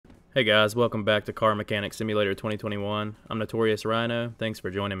Hey guys, welcome back to Car Mechanic Simulator 2021. I'm NotoriousRhino. Thanks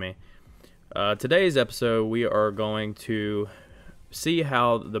for joining me. Today's episode, we are going to see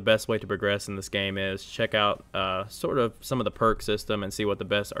how the best way to progress in this game is. Check out sort of some of the perk system and see what the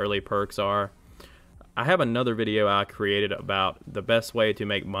best early perks are. I have another video I created about the best way to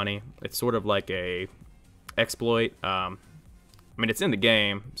make money. It's sort of like a exploit. I mean, it's in the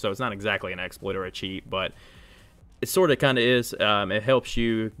game, so it's not exactly an exploit or a cheat, but it sort of kind of is. It helps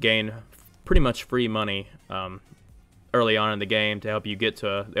you gain pretty much free money early on in the game to help you get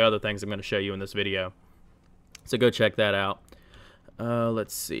to the other things I'm going to show you in this video. So go check that out.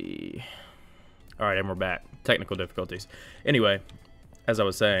 Let's see. All right, and we're back. Technical difficulties. Anyway, as I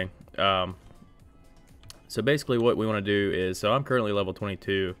was saying, so basically what we want to do is, so I'm currently level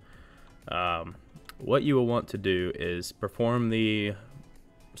 22. What you will want to do is perform the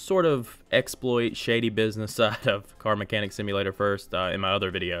sort of exploit shady business side of Car Mechanic Simulator first in my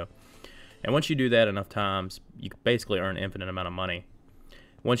other video. And once you do that enough times, you basically earn an infinite amount of money.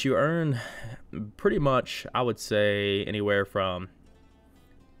 Once you earn pretty much, I would say, anywhere from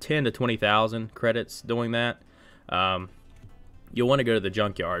 10 to 20,000 credits doing that, you'll want to go to the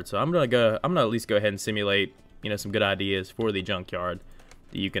junkyard. So I'm gonna at least go ahead and simulate, some good ideas for the junkyard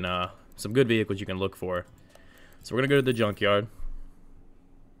that you can some good vehicles you can look for. So we're gonna go to the junkyard.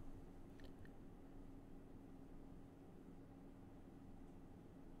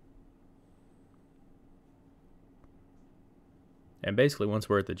 And basically, once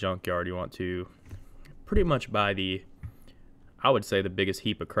we're at the junkyard, you want to pretty much buy I would say, the biggest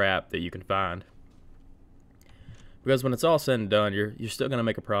heap of crap that you can find. Because when it's all said and done, you're still going to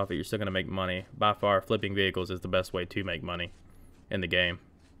make a profit, you're still going to make money. By far, flipping vehicles is the best way to make money in the game.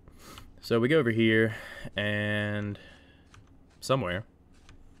 So we go over here, and somewhere.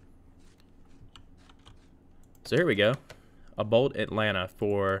 So here we go. A Bolt Atlanta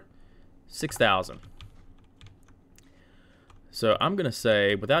for 6,000. So I'm going to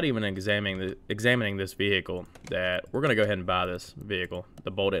say, without even examining this vehicle, that we're going to go ahead and buy this vehicle,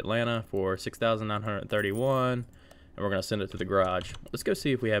 the Bolt Atlanta, for 6,931, and we're going to send it to the garage. Let's go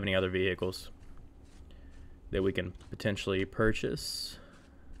see if we have any other vehicles that we can potentially purchase.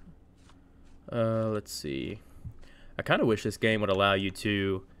 Let's see. I kind of wish this game would allow you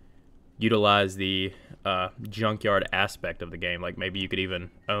to utilize the junkyard aspect of the game. Like maybe you could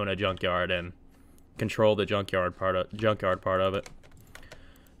even own a junkyard and control the junkyard part of it.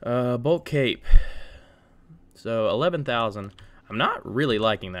 Bolt cape. So 11,000. I'm not really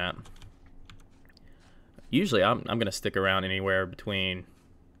liking that. Usually I'm gonna stick around anywhere between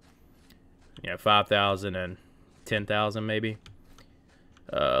 5,000 and 10,000 maybe.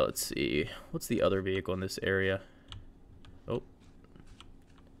 Let's see. What's the other vehicle in this area? Oh,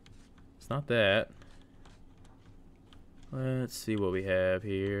 it's not that. Let's see what we have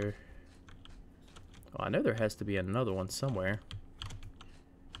here. Oh, I know there has to be another one somewhere.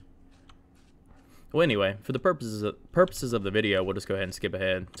 Well, anyway, for the purposes of the video, we'll just go ahead and skip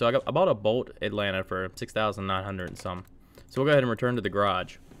ahead. So I bought a Bolt Atlanta for 6,900 and some. So we'll go ahead and return to the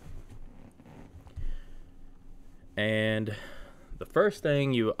garage. And the first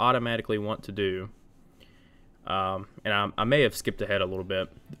thing you automatically want to do, and I may have skipped ahead a little bit.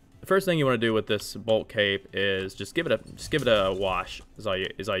 The first thing you want to do with this Bolt cape is just give it a wash. Is all you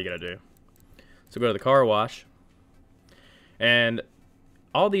gotta do. So go to the car wash, and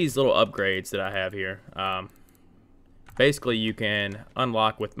all these little upgrades that I have here, basically you can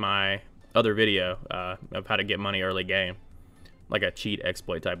unlock with my other video of how to get money early game, like a cheat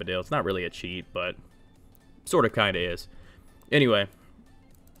exploit type of deal. It's not really a cheat, but sort of kind of is. Anyway,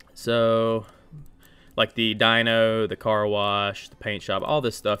 so like the dyno, the car wash, the paint shop, all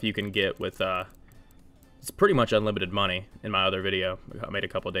this stuff you can get with it's pretty much unlimited money in my other video I made a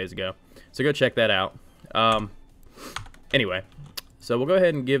couple of days ago. So go check that out. Anyway, so we'll go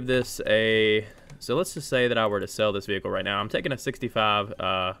ahead and give this a... So let's just say that I were to sell this vehicle right now. I'm taking a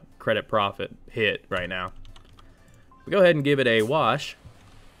 65 credit profit hit right now. We go ahead and give it a wash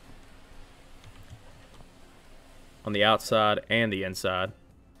on the outside and the inside,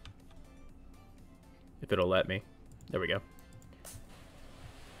 if it'll let me. There we go.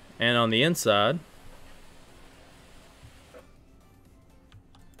 And on the inside,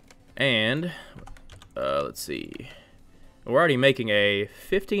 and let's see, we're already making a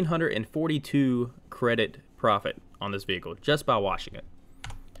 1,542 credit profit on this vehicle just by washing it,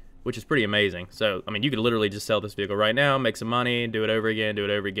 which is pretty amazing. So I mean, you could literally just sell this vehicle right now, make some money, do it over again,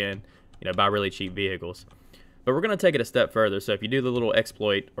 buy really cheap vehicles. But we're gonna take it a step further. So if you do the little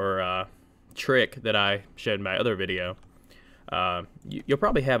exploit or trick that I showed in my other video, you'll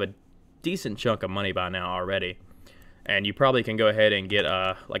probably have a decent chunk of money by now already. and you probably can go ahead and get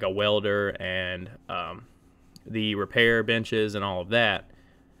like a welder and the repair benches and all of that.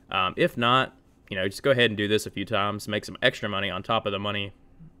 If not, just go ahead and do this a few times, make some extra money on top of the money,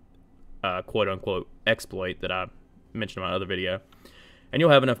 quote-unquote, exploit that I mentioned in my other video, and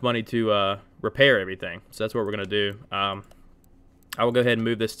you'll have enough money to repair everything. So that's what we're going to do. I will go ahead and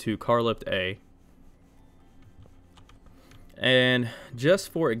move this to car lift A. And just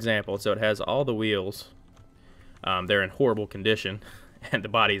for example, so it has all the wheels. They're in horrible condition, and the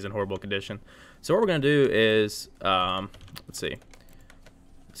body's in horrible condition. So what we're going to do is, let's see.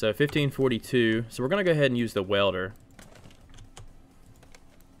 So 1542. So we're going to go ahead and use the welder.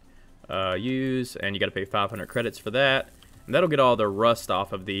 And you got to pay 500 credits for that, and that'll get all the rust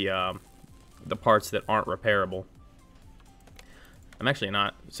off of the parts that aren't repairable. I'm actually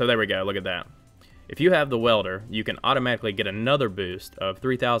not. So there we go. Look at that. If you have the welder, you can automatically get another boost of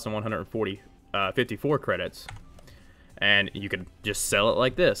 3,154 credits, and you could just sell it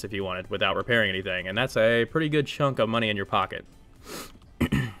like this if you wanted without repairing anything, and that's a pretty good chunk of money in your pocket.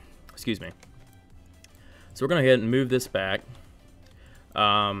 Excuse me. So we're going to go ahead and move this back.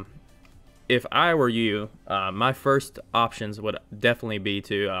 If I were you, my first options would definitely be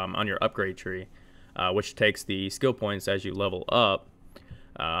to, on your upgrade tree, which takes the skill points as you level up,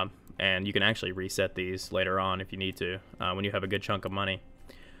 and you can actually reset these later on if you need to, when you have a good chunk of money.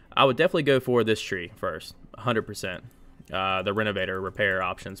 I would definitely go for this tree first, 100%, the renovator repair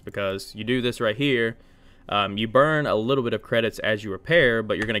options, because you do this right here, you burn a little bit of credits as you repair,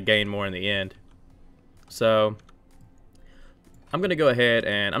 but you're going to gain more in the end. So I'm going to go ahead,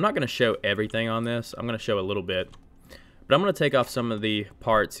 and I'm not going to show everything on this. I'm going to show a little bit, but I'm going to take off some of the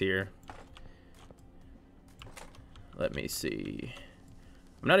parts here. Let me see.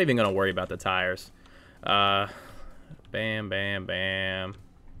 I'm not even going to worry about the tires. Bam, bam, bam.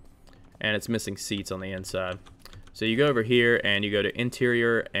 And it's missing seats on the inside. So you go over here and you go to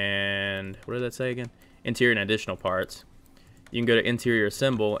interior and, what did that say again? Interior and additional parts. You can go to interior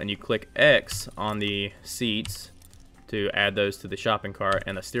assemble and you click X on the seats to add those to the shopping cart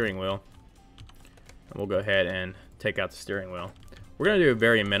and the steering wheel. And we'll go ahead and take out the steering wheel. We're going to do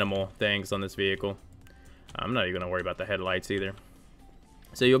very minimal things on this vehicle. I'm not even going to worry about the headlights either.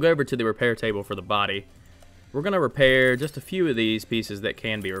 So you'll go over to the repair table for the body. We're going to repair just a few of these pieces that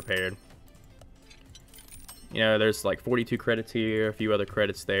can be repaired. There's like 42 credits here, a few other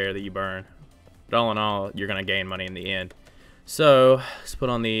credits there that you burn. But all in all, you're going to gain money in the end. So let's put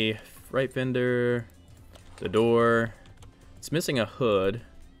on the right fender, the door. It's missing a hood.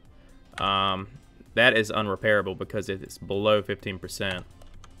 That is unrepairable because it is below 15%.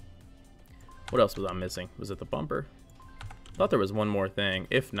 What else was I missing? Was it the bumper? I thought there was one more thing.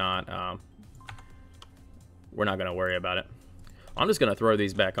 If not, we're not going to worry about it. I'm just going to throw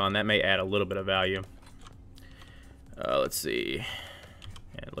these back on. That may add a little bit of value. Let's see.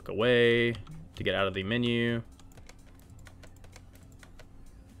 And look away to get out of the menu.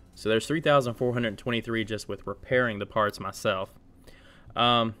 So there's 3,423 just with repairing the parts myself.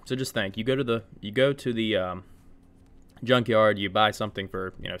 So just think, you go to the junkyard, you buy something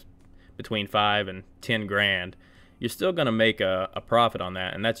for between 5 and 10 grand. You're still going to make a profit on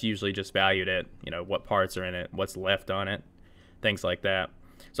that, and that's usually just valued at what parts are in it, what's left on it, things like that.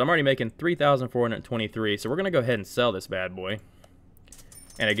 So I'm already making 3,423. So we're going to go ahead and sell this bad boy.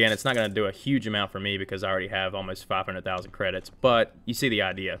 And again, it's not going to do a huge amount for me because I already have almost 500,000 credits, but you see the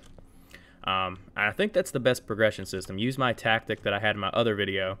idea. I think that's the best progression system. Use my tactic that I had in my other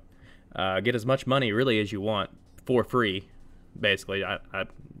video. Get as much money really as you want for free. Basically, I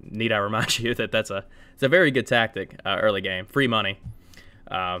need I remind you that it's a very good tactic early game, free money.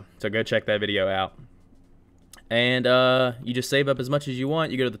 So go check that video out. And you just save up as much as you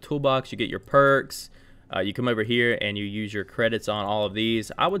want. You go to the toolbox, you get your perks. You come over here and you use your credits on all of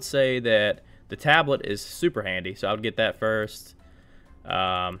these. I would say that the tablet is super handy, so I would get that first.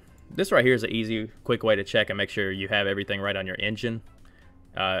 This right here is an easy, quick way to check and make sure you have everything right on your engine.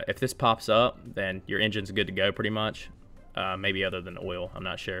 If this pops up, then your engine's good to go pretty much. Maybe other than oil, I'm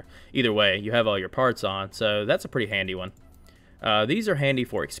not sure. Either way, you have all your parts on, so that's a pretty handy one. These are handy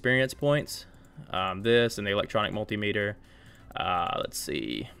for experience points. This and the electronic multimeter. Let's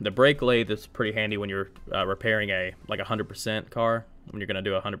see. The brake lathe is pretty handy when you're repairing a 100% car. When you're going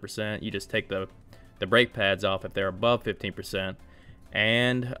to do 100%, you just take the brake pads off if they're above 15%,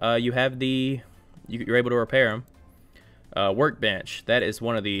 and you're able to repair them. Workbench, that is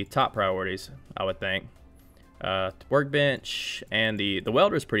one of the top priorities, I would think. Workbench and the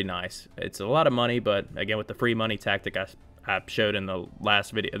welder is pretty nice. It's a lot of money, but again, with the free money tactic I showed in the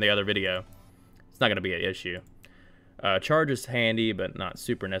last video, in the other video, it's not going to be an issue. Charge is handy, but not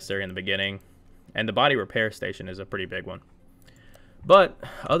super necessary in the beginning. And the body repair station is a pretty big one. But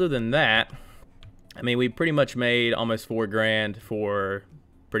other than that, I mean, we pretty much made almost $4 grand for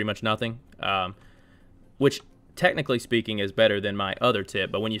pretty much nothing, which technically speaking is better than my other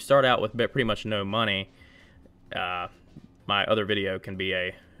tip. But when you start out with pretty much no money, my other video can be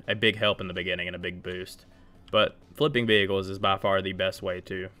a big help in the beginning and a big boost. But flipping vehicles is by far the best way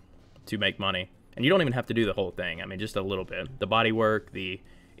to make money. And you don't even have to do the whole thing. I mean, just a little bit. The body work, the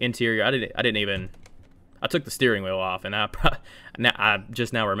interior. I took the steering wheel off, and I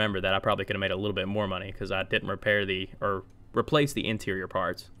just now remember that I probably could have made a little bit more money because I didn't replace the interior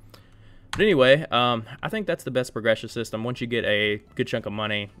parts. But anyway, I think that's the best progression system. Once you get a good chunk of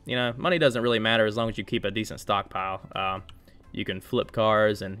money, you know, money doesn't really matter as long as you keep a decent stockpile. You can flip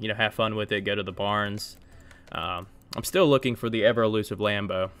cars and, you know, have fun with it, go to the barns. I'm still looking for the ever elusive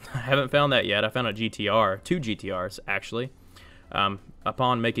Lambo. I haven't found that yet. I found a GTR, 2 GTRs actually.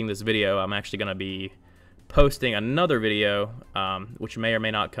 Upon making this video, I'm actually going to be posting another video, which may or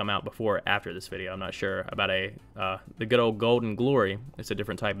may not come out before or after this video. I'm not sure, about the good old Golden Glory. It's a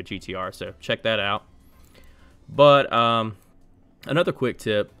different type of GTR, so check that out. But another quick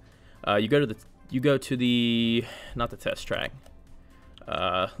tip: you go to the not the test track.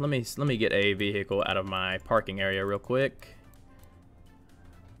 Let me get a vehicle out of my parking area real quick.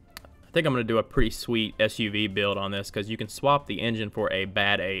 I think I'm going to do a pretty sweet SUV build on this because you can swap the engine for a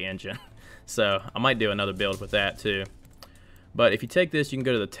bad A engine. So I might do another build with that too. But if you take this, you can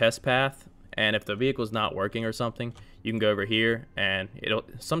go to the test path, and if the vehicle's not working or something, you can go over here, and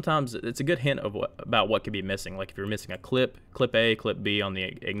sometimes it's a good hint of about what could be missing. Like if you're missing a clip A, clip B on the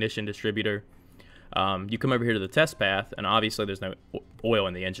ignition distributor. You come over here to the test path, and obviously there's no oil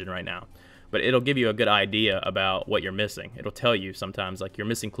in the engine right now, but it'll give you a good idea about what you're missing. It'll tell you sometimes, like, you're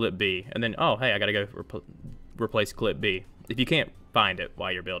missing clip B, and then, oh, hey, I gotta go replace clip B, if you can't find it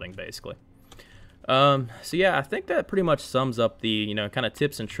while you're building, basically. So yeah, I think that pretty much sums up the, you know, kind of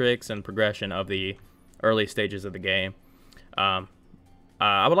tips and tricks and progression of the early stages of the game.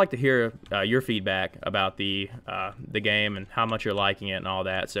 I would like to hear your feedback about the game and how much you're liking it and all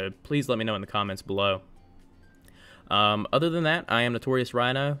that, so please let me know in the comments below. Other than that, I am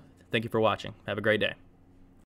NotoriousRhino. Thank you for watching. Have a great day.